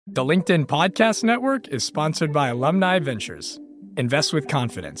The LinkedIn Podcast Network is sponsored by Alumni Ventures. Invest with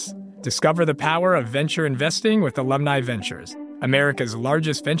confidence. Discover the power of venture investing with Alumni Ventures, America's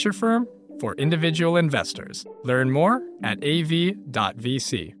largest venture firm for individual investors. Learn more at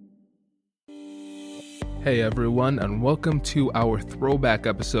av.vc. Hey everyone, and welcome to our throwback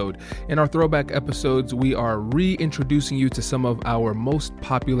episode. In our throwback episodes, we are reintroducing you to some of our most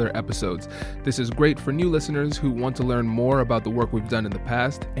popular episodes. This is great for new listeners who want to learn more about the work we've done in the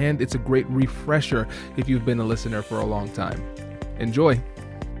past, and it's a great refresher if you've been a listener for a long time. Enjoy.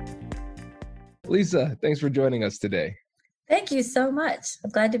 Lisa, thanks for joining us today. Thank you so much.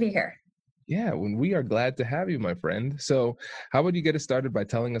 I'm glad to be here. Yeah, we are glad to have you, my friend. So how would you get us started by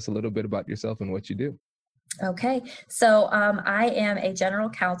telling us a little bit about yourself and what you do? Okay, so I am a general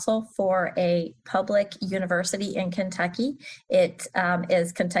counsel for a public university in Kentucky. It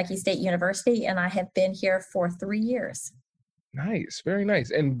is Kentucky State University, and I have been here for 3 years. Nice, very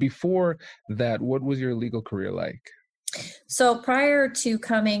nice. And before that, what was your legal career like? So prior to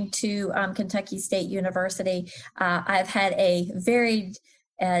coming to Kentucky State University, I've had a very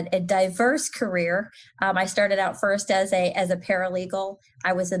diverse career. I started out first as a paralegal.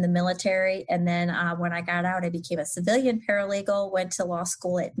 I was in the military, and then when I got out, I became a civilian paralegal, went to law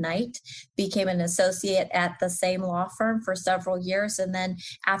school at night, became an associate at the same law firm for several years, and then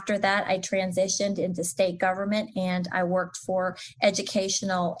after that, I transitioned into state government, and I worked for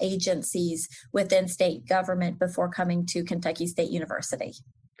educational agencies within state government before coming to Kentucky State University.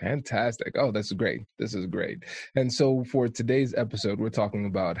 Fantastic. Oh, that's great. This is great. And so for today's episode, we're talking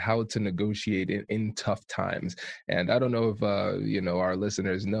about how to negotiate in tough times. And I don't know if, our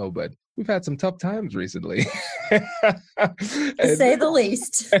listeners know, but we've had some tough times recently. To say the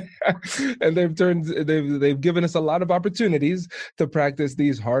least. And they've given us a lot of opportunities to practice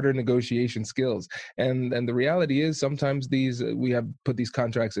these harder negotiation skills. And the reality is sometimes we have put these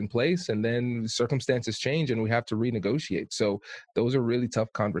contracts in place and then circumstances change and we have to renegotiate. So those are really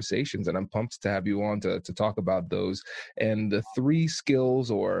tough conversations, and I'm pumped to have you on to talk about those. And the 3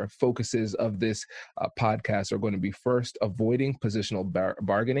 skills or focuses of this podcast are going to be: first, avoiding positional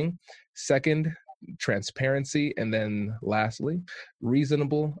bargaining; second, transparency; and then lastly,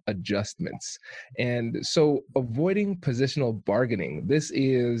 reasonable adjustments. And so avoiding positional bargaining, this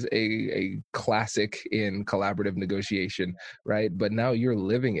is a classic in collaborative negotiation, right? But now you're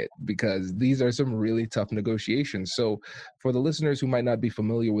living it, because these are some really tough negotiations. So for the listeners who might not be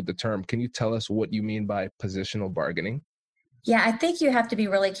familiar with the term, can you tell us what you mean by positional bargaining? Yeah, I think you have to be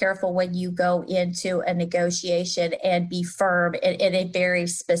really careful when you go into a negotiation and be firm in a very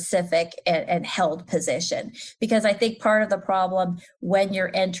specific and held position. Because I think part of the problem when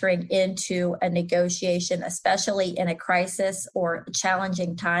you're entering into a negotiation, especially in a crisis or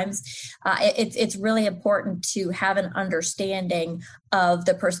challenging times, it's really important to have an understanding of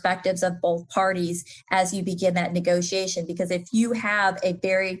the perspectives of both parties as you begin that negotiation. Because if you have a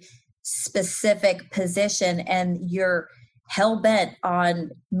very specific position and you're hell-bent on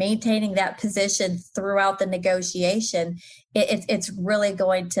maintaining that position throughout the negotiation, it's really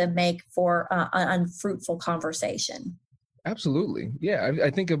going to make for an unfruitful conversation. Absolutely. Yeah. I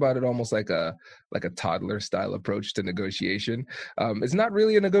think about it almost like a toddler style approach to negotiation. It's not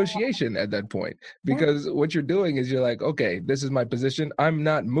really a negotiation at that point, because what you're doing is you're like, okay, this is my position. I'm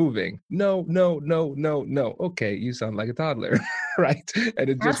not moving. No. Okay. You sound like a toddler, right? And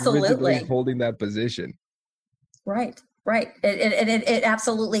it's just rigidly holding that position. Right. It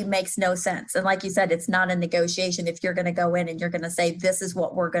absolutely makes no sense. And like you said, it's not a negotiation if you're going to go in and you're going to say, this is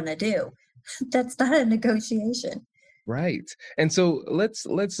what we're going to do. That's not a negotiation. Right. And so let's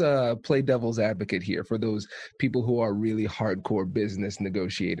play devil's advocate here for those people who are really hardcore business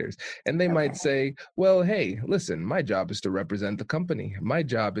negotiators. And they might say, well, hey, listen, my job is to represent the company. My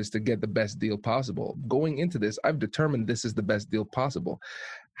job is to get the best deal possible. Going into this, I've determined this is the best deal possible.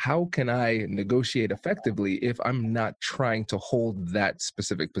 How can I negotiate effectively if I'm not trying to hold that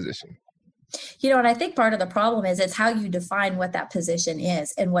specific position? And I think part of the problem is it's how you define what that position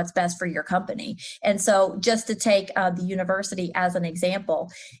is and what's best for your company. And so just to take the university as an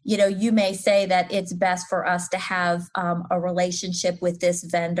example, you may say that it's best for us to have a relationship with this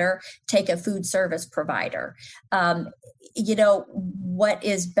vendor, take a food service provider. What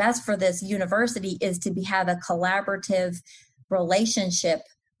is best for this university is to have a collaborative relationship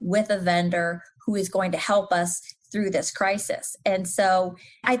with a vendor who is going to help us through this crisis. And so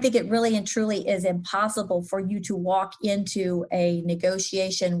I think it really and truly is impossible for you to walk into a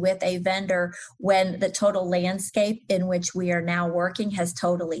negotiation with a vendor when the total landscape in which we are now working has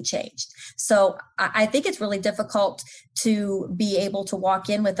totally changed. So I think it's really difficult to be able to walk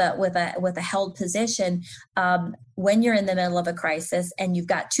in with a held position when you're in the middle of a crisis and you've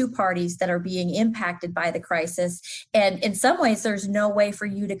got two parties that are being impacted by the crisis. And in some ways, there's no way for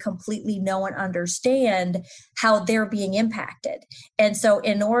you to completely know and understand how they're being impacted. And so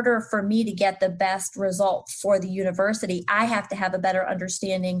in order for me to get the best result for the university, I have to have a better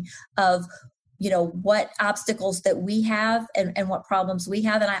understanding of what obstacles that we have and what problems we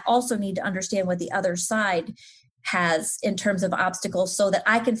have. And I also need to understand what the other side has in terms of obstacles so that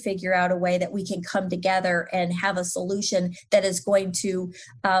I can figure out a way that we can come together and have a solution that is going to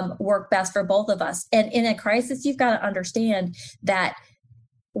work best for both of us. And in a crisis, you've got to understand that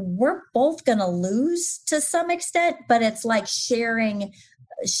we're both going to lose to some extent, but it's like sharing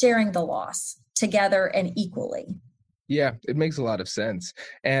the loss together and equally. Yeah, it makes a lot of sense.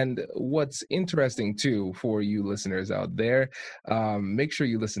 And what's interesting too for you listeners out there, make sure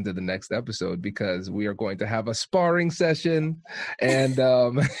you listen to the next episode because we are going to have a sparring session. And,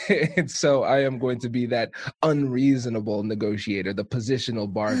 and so I am going to be that unreasonable negotiator, the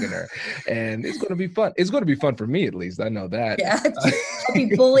positional bargainer. And it's going to be fun. It's going to be fun for me, at least. I know that. Yeah, I'll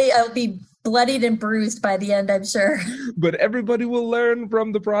be bullied. I'll be bloodied and bruised by the end, I'm sure. But everybody will learn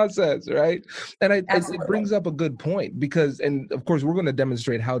from the process, right? And it brings up a good point because, and of course, we're going to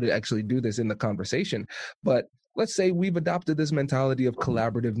demonstrate how to actually do this in the conversation. But let's say we've adopted this mentality of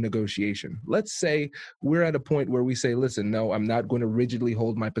collaborative negotiation. Let's say we're at a point where we say, listen, no, I'm not going to rigidly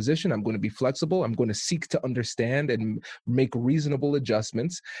hold my position. I'm going to be flexible. I'm going to seek to understand and make reasonable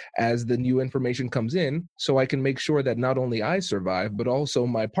adjustments as the new information comes in so I can make sure that not only I survive, but also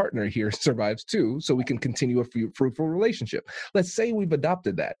my partner here survives too, so we can continue a fruitful relationship. Let's say we've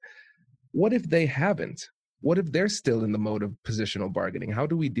adopted that. What if they haven't? What if they're still in the mode of positional bargaining? How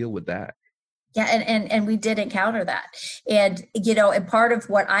do we deal with that? Yeah, and we did encounter that. And, and part of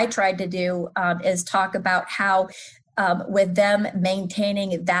what I tried to do is talk about how with them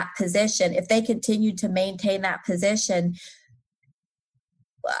maintaining that position, if they continue to maintain that position,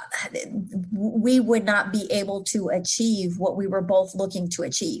 we would not be able to achieve what we were both looking to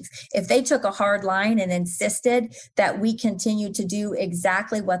achieve. If they took a hard line and insisted that we continue to do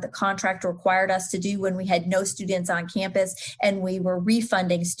exactly what the contract required us to do when we had no students on campus and we were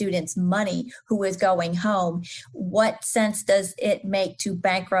refunding students money who was going home, what sense does it make to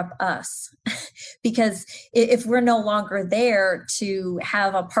bankrupt us? Because if we're no longer there to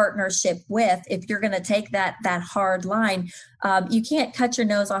have a partnership with, if you're going to take that hard line, you can't cut your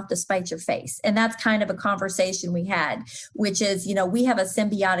nose off to spite your face. And that's kind of a conversation we had, which is, we have a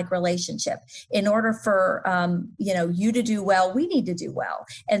symbiotic relationship. In order for, you to do well, we need to do well.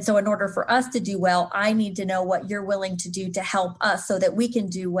 And so in order for us to do well, I need to know what you're willing to do to help us so that we can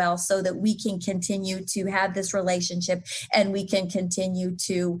do well, so that we can continue to have this relationship and we can continue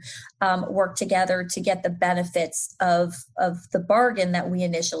to work together to get the benefits of the bargain that we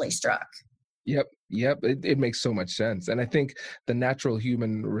initially struck. Yep. It makes so much sense. And I think the natural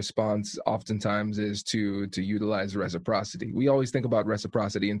human response oftentimes is to utilize reciprocity. We always think about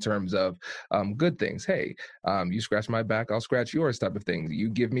reciprocity in terms of good things. Hey, you scratch my back, I'll scratch yours type of thing. You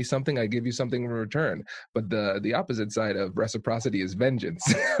give me something, I give you something in return. But the opposite side of reciprocity is vengeance.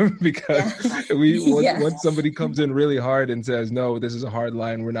 Because once somebody comes in really hard and says, no, this is a hard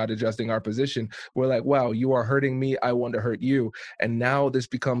line, we're not adjusting our position, we're like, wow, you are hurting me, I want to hurt you. And now this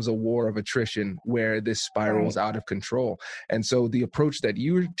becomes a war of attrition where this spirals out of control. And so the approach that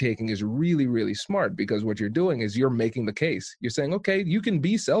you're taking is really, really smart, because what you're doing is you're making the case. You're saying, okay, you can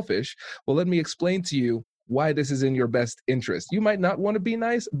be selfish. Well, let me explain to you why this is in your best interest. You might not want to be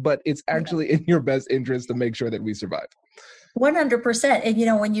nice, but it's actually in your best interest to make sure that we survive. 100%.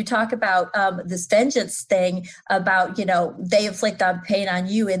 And, when you talk about this vengeance thing about, they inflict pain on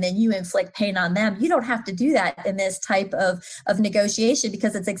you and then you inflict pain on them, you don't have to do that in this type of negotiation,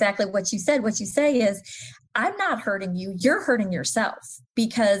 because it's exactly what you said. What you say is, I'm not hurting you, you're hurting yourself.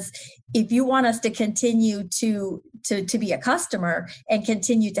 Because if you want us to continue to be a customer and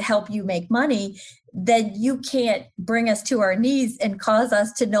continue to help you make money, then you can't bring us to our knees and cause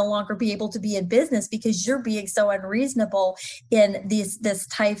us to no longer be able to be in business because you're being so unreasonable in this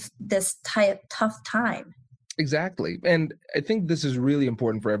tough time. Exactly. And I think this is really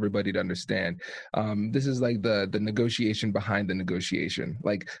important for everybody to understand. This is like the negotiation behind the negotiation,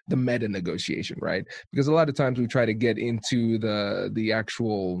 like the meta negotiation, right? Because a lot of times we try to get into the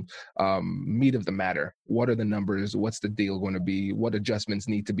actual meat of the matter. What are the numbers? What's the deal going to be? What adjustments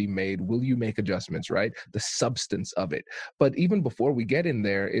need to be made? Will you make adjustments, right? The substance of it. But even before we get in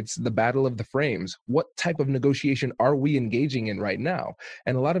there, it's the battle of the frames. What type of negotiation are we engaging in right now?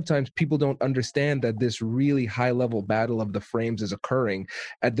 And a lot of times people don't understand that this really really high level battle of the frames is occurring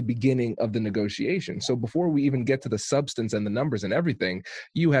at the beginning of the negotiation. So before we even get to the substance and the numbers and everything,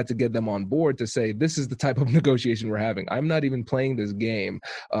 you had to get them on board to say, this is the type of negotiation we're having. I'm not even playing this game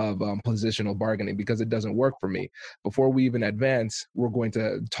of positional bargaining because it doesn't work for me. Before we even advance, we're going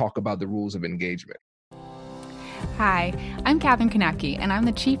to talk about the rules of engagement. Hi, I'm Katherine Kanapke, and I'm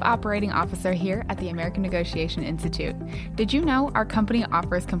the Chief Operating Officer here at the American Negotiation Institute. Did you know our company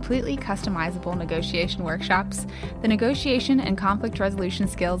offers completely customizable negotiation workshops? The negotiation and conflict resolution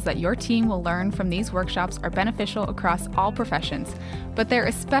skills that your team will learn from these workshops are beneficial across all professions, but they're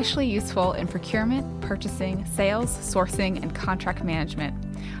especially useful in procurement, purchasing, sales, sourcing, and contract management.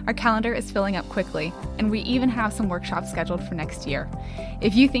 Our calendar is filling up quickly, and we even have some workshops scheduled for next year.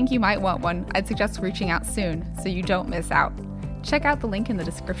 If you think you might want one, I'd suggest reaching out soon so you don't miss out. Check out the link in the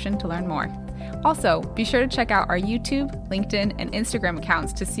description to learn more. Also, be sure to check out our YouTube, LinkedIn, and Instagram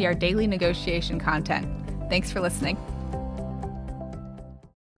accounts to see our daily negotiation content. Thanks for listening.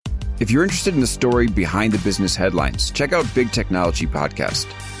 If you're interested in the story behind the business headlines, check out Big Technology Podcast,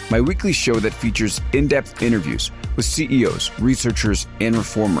 my weekly show that features in-depth interviews with CEOs, researchers, and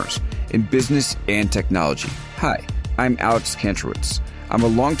reformers in business and technology. Hi, I'm Alex Kantrowitz. I'm a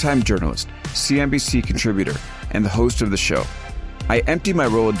longtime journalist, CNBC contributor, and the host of the show. I empty my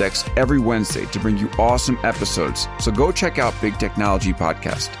Rolodex every Wednesday to bring you awesome episodes, so go check out Big Technology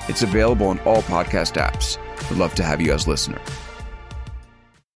Podcast. It's available on all podcast apps. We'd love to have you as a listener.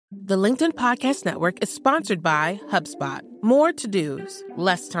 The LinkedIn Podcast Network is sponsored by HubSpot. More to-dos,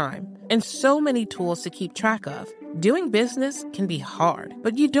 less time, and so many tools to keep track of. Doing business can be hard,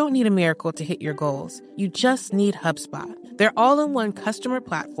 but you don't need a miracle to hit your goals. You just need HubSpot. Their all-in-one customer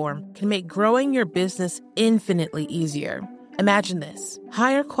platform can make growing your business infinitely easier. Imagine this: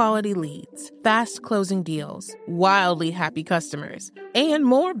 higher quality leads, fast closing deals, wildly happy customers, and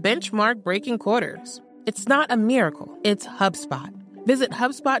more benchmark-breaking quarters. It's not a miracle, it's HubSpot. Visit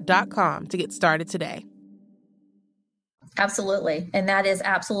HubSpot.com to get started today. Absolutely. And that is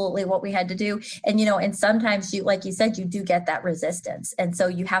absolutely what we had to do. And, and sometimes you, like you said, you do get that resistance. And so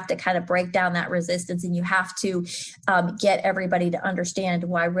you have to kind of break down that resistance, and you have to get everybody to understand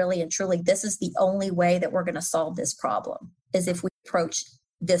why really and truly this is the only way that we're going to solve this problem, is if we approach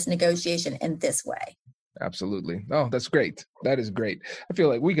this negotiation in this way. Absolutely. Oh, that's great. That is great. I feel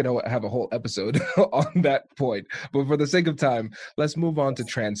like we could have a whole episode on that point. But for the sake of time, let's move on to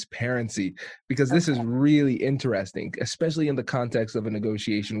transparency, because this is really interesting, especially in the context of a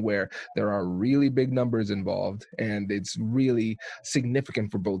negotiation where there are really big numbers involved and it's really significant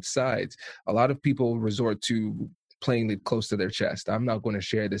for both sides. A lot of people resort to playing it close to their chest. I'm not going to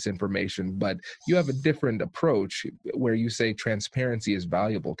share this information, but you have a different approach where you say transparency is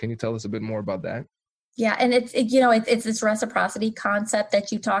valuable. Can you tell us a bit more about that? Yeah. And it's this reciprocity concept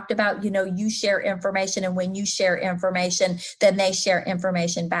that you talked about. You share information, and when you share information, then they share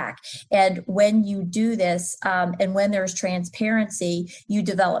information back. And when you do this, and when there's transparency, you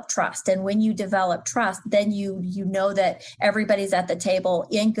develop trust. And when you develop trust, then you know that everybody's at the table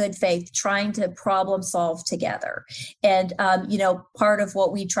in good faith, trying to problem solve together. And, part of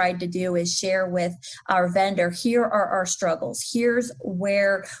what we tried to do is share with our vendor, here are our struggles. Here's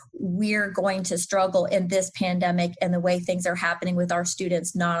where we're going to struggle in this pandemic and the way things are happening with our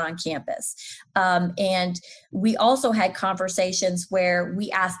students not on campus. And we also had conversations where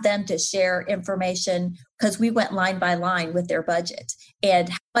we asked them to share information, because we went line by line with their budget and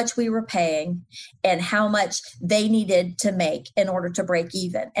how much we were paying and how much they needed to make in order to break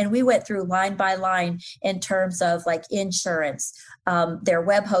even. And we went through line by line in terms of like insurance, their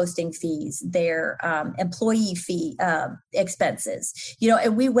web hosting fees, their employee fee expenses,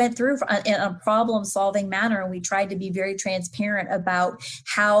 and we went through in a problem solving manner. And we tried to be very transparent about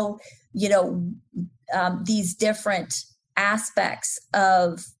how, these different aspects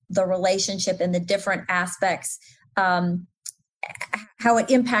of the relationship and the different aspects, how it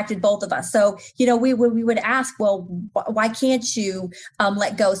impacted both of us. So, we would ask, well, why can't you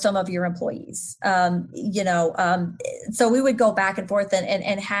let go some of your employees? So we would go back and forth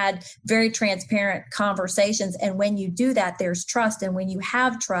and had very transparent conversations. And when you do that, there's trust. And when you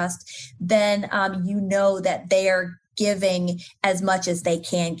have trust, then that they are giving as much as they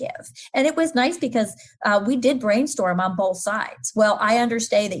can give. And it was nice because we did brainstorm on both sides. Well, I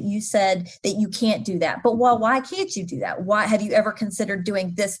understand that you said that you can't do that, but why can't you do that? Why have you ever considered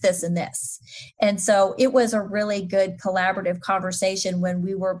doing this, this, and this? And so it was a really good collaborative conversation when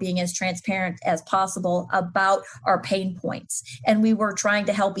we were being as transparent as possible about our pain points. And we were trying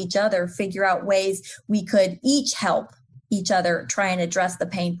to help each other figure out ways we could each help each other try and address the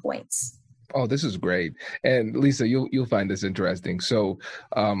pain points. Oh, this is great. And Lisa, you'll find this interesting. So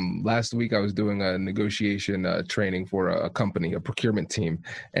last week I was doing a negotiation training for a company, a procurement team,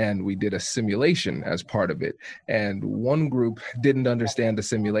 and we did a simulation as part of it. And one group didn't understand the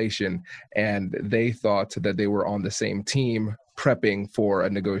simulation, and they thought that they were on the same team prepping for a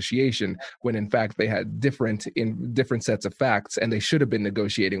negotiation, when in fact they had different sets of facts, and they should have been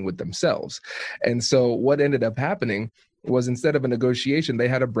negotiating with themselves. And so what ended up happening was, instead of a negotiation, they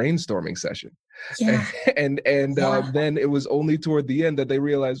had a brainstorming session. Yeah. And then it was only toward the end that they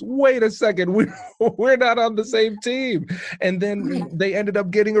realized, wait a second, we're not on the same team. And then they ended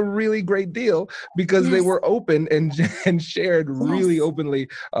up getting a really great deal because they were open and shared really openly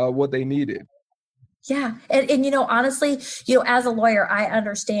what they needed. Yeah. And, honestly, as a lawyer, I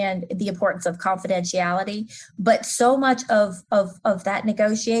understand the importance of confidentiality, but so much of that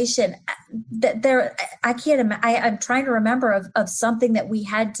negotiation that I'm trying to remember of something that we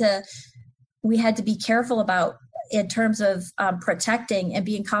had to be careful about in terms of protecting and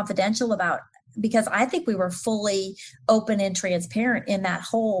being confidential about, because I think we were fully open and transparent in that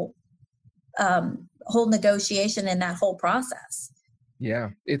whole negotiation and that whole process. Yeah.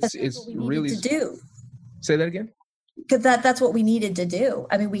 It's really to do. Say that again? Because that's what we needed to do.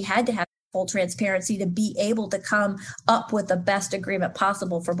 I mean, we had to have full transparency to be able to come up with the best agreement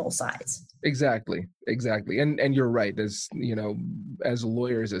possible for both sides. Exactly. And you're right. As as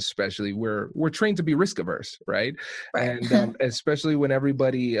lawyers, especially, we're trained to be risk averse, right? And especially when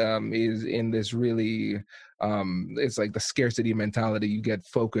everybody is in this really, it's like the scarcity mentality. You get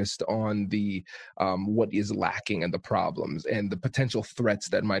focused on the what is lacking and the problems and the potential threats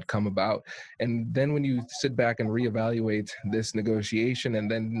that might come about. And then when you sit back and reevaluate this negotiation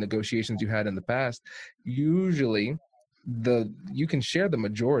and then negotiations you had in the past, usually you can share the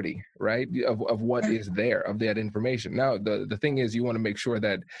majority, right, of what is there, of that information. Now, the thing is, you want to make sure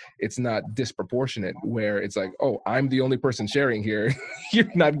that it's not disproportionate, where it's like, oh, I'm the only person sharing here.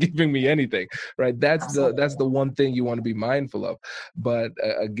 You're not giving me anything, right? That's the one thing you want to be mindful of. But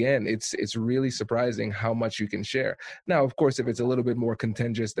again, it's really surprising how much you can share. Now, of course, if it's a little bit more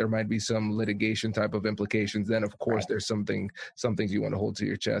contentious, there might be some litigation type of implications. Then, of course, there's some things you want to hold to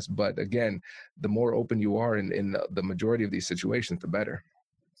your chest. But again, the more open you are in the majority of these situations, the better.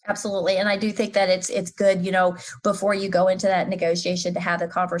 Absolutely. And I do think that it's good, before you go into that negotiation, to have the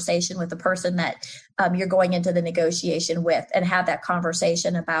conversation with the person that you're going into the negotiation with, and have that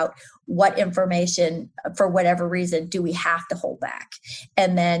conversation about what information, for whatever reason, do we have to hold back,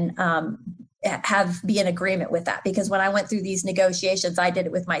 and then be in agreement with that. Because when I went through these negotiations, I did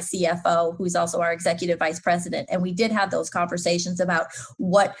it with my CFO, who's also our executive vice president. And we did have those conversations about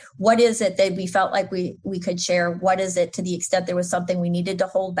what is it that we felt like we could share? What is it, to the extent there was something we needed to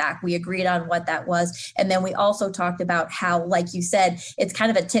hold back? We agreed on what that was. And then we also talked about how, like you said, it's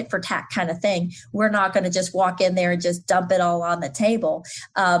kind of a tit for tat kind of thing. We're not going to just walk in there and just dump it all on the table.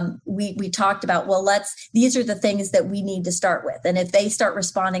 We talked about, these are the things that we need to start with. And if they start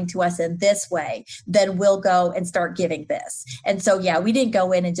responding to us in this way, then we'll go and start giving this. And so, we didn't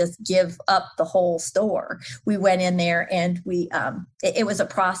go in and just give up the whole store. We went in there and it was a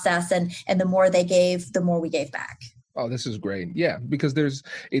process, and the more they gave, the more we gave back. Oh, this is great. Yeah, because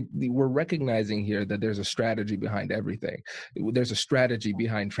we're recognizing here that there's a strategy behind everything. There's a strategy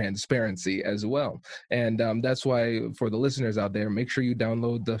behind transparency as well. And that's why, for the listeners out there, make sure you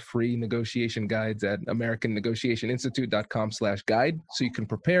download the free negotiation guides at AmericanNegotiationInstitute.com/guide, so you can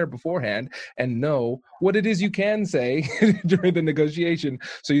prepare beforehand and know what it is you can say during the negotiation,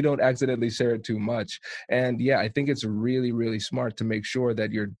 so you don't accidentally share it too much. And I think it's really, really smart to make sure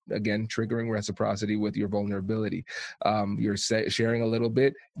that you're, again, triggering reciprocity with your vulnerability. You're sharing a little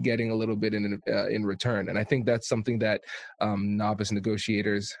bit, getting a little bit in return. And I think that's something that novice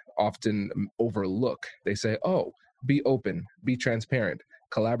negotiators often overlook. They say, oh, be open, be transparent.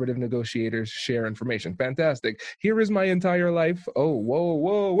 Collaborative negotiators share information. Fantastic. Here is my entire life. Oh,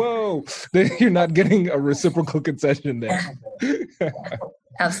 whoa. You're not getting a reciprocal concession there.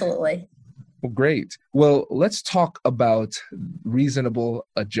 Absolutely. Well, great. Well, let's talk about reasonable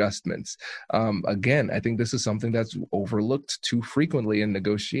adjustments. Again, I think this is something that's overlooked too frequently in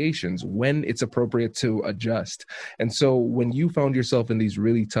negotiations, when it's appropriate to adjust. And so when you found yourself in these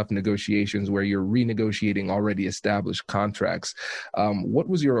really tough negotiations where you're renegotiating already established contracts, what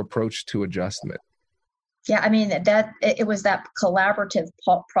was your approach to adjustment? Yeah, I mean, it was that collaborative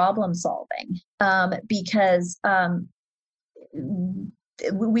problem solving, because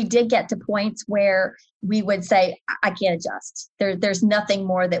we did get to points where we would say, I can't adjust. There's nothing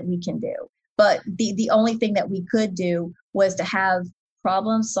more that we can do. But the only thing that we could do was to have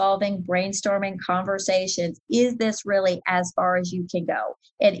problem solving, brainstorming conversations. Is this really as far as you can go?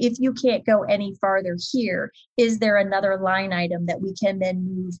 And if you can't go any farther here, is there another line item that we can then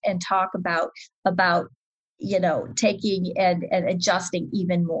move and talk about, taking and adjusting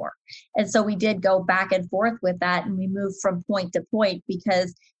even more? And so we did go back and forth with that, and we moved from point to point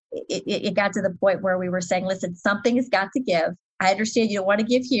because it got to the point where we were saying, listen, something has got to give. I understand you don't want to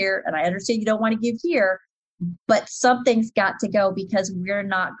give here, and I understand you don't want to give here, but something's got to go because we're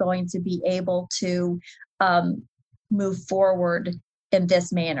not going to be able to move forward in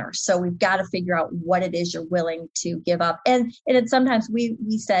this manner. So we've got to figure out what it is you're willing to give up. And then sometimes we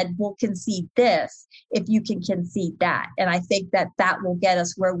said, we'll concede this if you can concede that. And I think that will get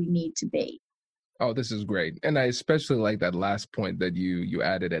us where we need to be. Oh, this is great. And I especially like that last point that you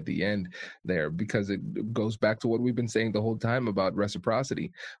added at the end there, because it goes back to what we've been saying the whole time about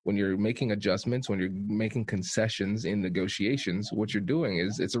reciprocity. When you're making adjustments, when you're making concessions in negotiations, what you're doing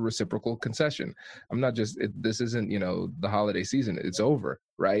is it's a reciprocal concession. I'm not just, this isn't, the holiday season, it's over,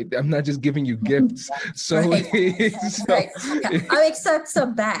 right? I'm not just giving you gifts. So, right. Right. I accept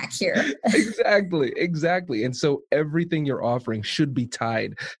some back here. Exactly. And so everything you're offering should be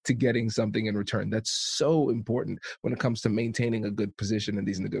tied to getting something in return. That's so important when it comes to maintaining a good position in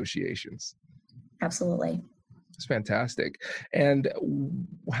these negotiations. Absolutely. It's fantastic. And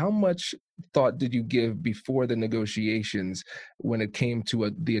how much thought did you give before the negotiations when it came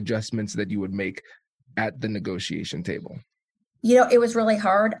to the adjustments that you would make at the negotiation table? It was really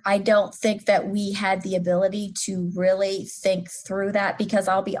hard. I don't think that we had the ability to really think through that, because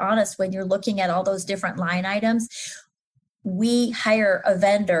I'll be honest, when you're looking at all those different line items, we hire a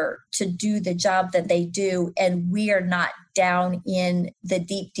vendor to do the job that they do, and we are not down in the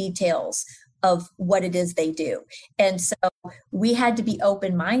deep details of what it is they do. And so we had to be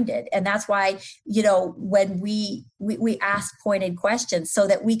open-minded. And that's why, when we asked pointed questions so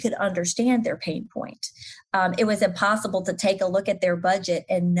that we could understand their pain point. It was impossible to take a look at their budget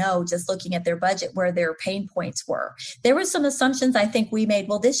and know, just looking at their budget, where their pain points were. There were some assumptions I think we made,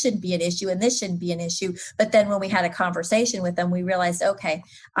 well, this shouldn't be an issue and this shouldn't be an issue. But then when we had a conversation with them, we realized, okay,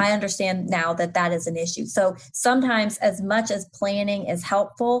 I understand now that is an issue. So sometimes, as much as planning is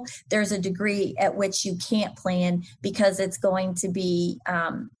helpful, there's a degree at which you can't plan, because it's going to be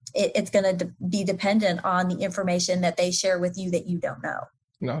be dependent on the information that they share with you that you don't know.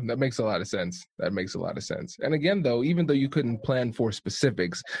 No, that makes a lot of sense. And again, though, even though you couldn't plan for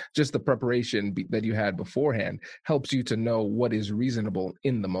specifics, just the preparation that you had beforehand helps you to know what is reasonable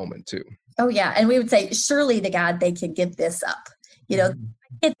in the moment too. Oh, yeah. And we would say, surely to God, they can give this up. I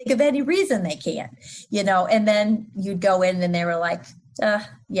can't think of any reason they can't, and then you'd go in and they were like,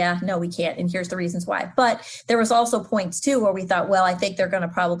 yeah, no, we can't. And here's the reasons why. But there was also points too where we thought, well, I think they're going to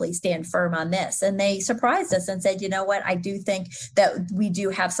probably stand firm on this. And they surprised us and said, you know what, I do think that we do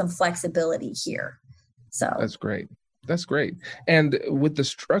have some flexibility here. So that's great. And with the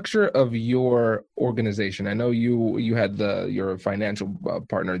structure of your organization, I know you had your financial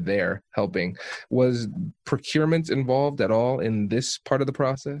partner there helping. Was procurement involved at all in this part of the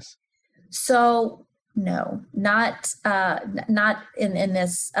process? So no, not in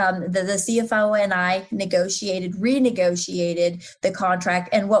this. The CFO and I renegotiated the contract.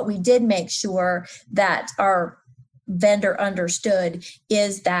 And what we did make sure that our vendor understood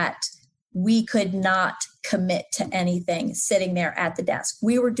is that we could not commit to anything sitting there at the desk.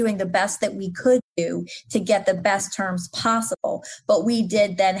 We were doing the best that we could do to get the best terms possible, but we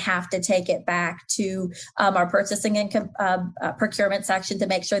did then have to take it back to our purchasing and procurement section to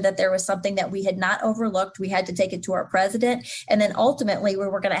make sure that there was something that we had not overlooked. We had to take it to our president, and then ultimately we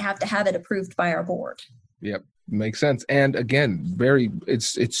were going to have it approved by our board. Yep, makes sense. And again,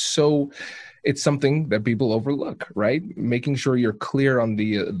 it's something that people overlook, right? Making sure you're clear on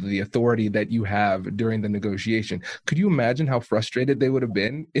the authority that you have during the negotiation. Could you imagine how frustrated they would have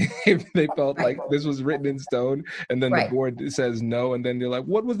been if they felt like this was written in stone and then the board says no, and then they're like,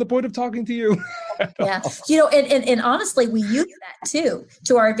 what was the point of talking to you? Yeah. And honestly, we use that too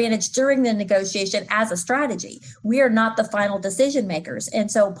to our advantage during the negotiation as a strategy. We are not the final decision makers. And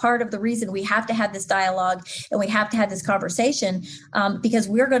so part of the reason we have to have this dialogue and we have to have this conversation, because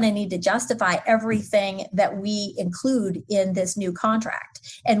we're going to need to justify everything that we include in this new contract.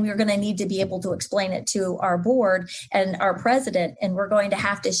 And we're going to need to be able to explain it to our board and our president. And we're going to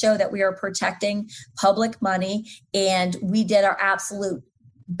have to show that we are protecting public money, and we did our absolute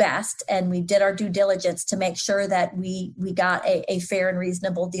best and we did our due diligence to make sure that we got a fair and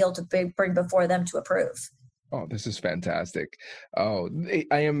reasonable deal to bring before them to approve. Oh, this is fantastic. Oh,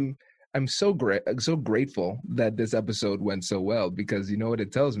 I'm so grateful that this episode went so well, because you know what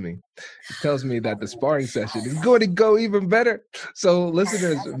it tells me? It tells me that the sparring session is going to go even better. So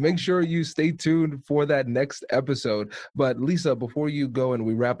listeners, make sure you stay tuned for that next episode. But Lisa, before you go and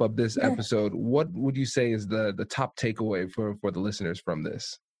we wrap up this episode, what would you say is the top takeaway for the listeners from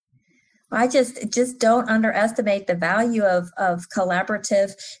this? I just don't underestimate the value of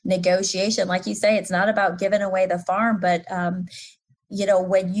collaborative negotiation. Like you say, it's not about giving away the farm, but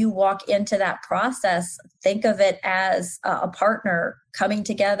when you walk into that process, think of it as a partner coming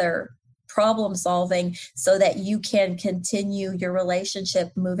together, problem solving, so that you can continue your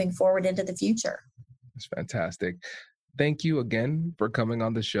relationship moving forward into the future. That's fantastic. Thank you again for coming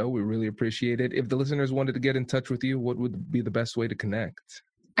on the show. We really appreciate it. If the listeners wanted to get in touch with you, what would be the best way to connect?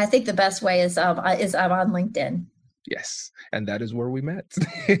 I think the best way is I'm on LinkedIn. Yes, and that is where we met.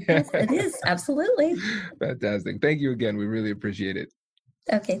 Yes, it is. Absolutely. Fantastic. Thank you again. We really appreciate it.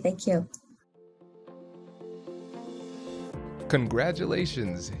 Okay, thank you.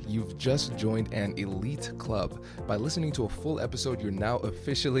 Congratulations, you've just joined an elite club. By listening to a full episode, you're now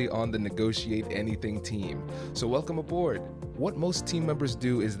officially on the Negotiate Anything team. So welcome aboard. What most team members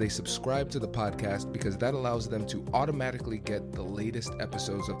do is they subscribe to the podcast because that allows them to automatically get the latest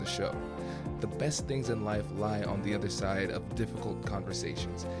episodes of the show. The best things in life lie on the other side of difficult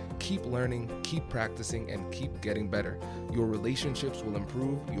conversations. Keep learning, keep practicing, and keep getting better. Your relationships will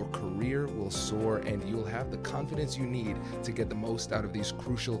improve, your career will soar, and you'll have the confidence you need to get the most out of these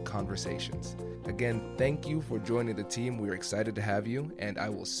crucial conversations. Again, thank you for joining the team. We're excited to have you, and I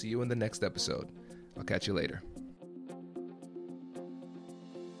will see you in the next episode. I'll catch you later.